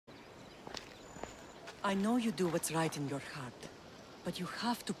I know you do what's right in your heart, but you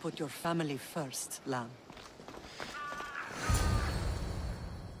have to put your family first, Lamb.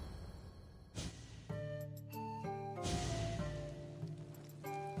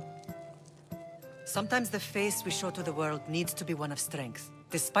 Sometimes the face we show to the world needs to be one of strength,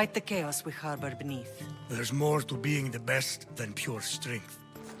 despite the chaos we harbor beneath. There's more to being the best than pure strength.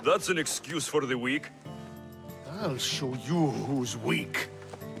 That's an excuse for the weak. I'll show you who's weak.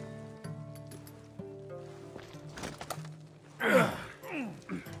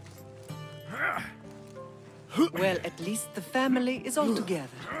 Well, at least the family is all together.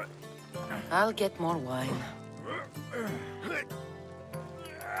 I'll get more wine.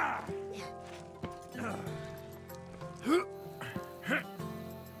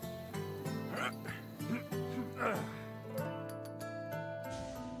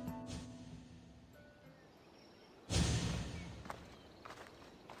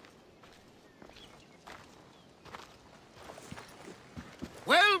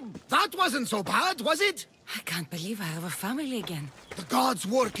 Well, that wasn't so bad, was it? I can't believe I have a family again. The gods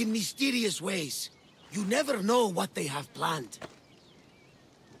work in mysterious ways. You never know what they have planned.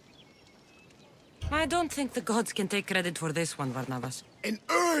 I don't think the gods can take credit for this one, Varnavas. An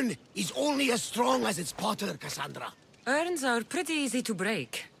urn is only as strong as its potter, Cassandra. Urns are pretty easy to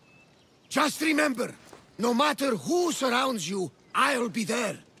break. Just remember, no matter who surrounds you, I'll be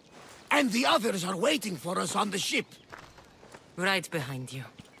there. And the others are waiting for us on the ship. Right behind you.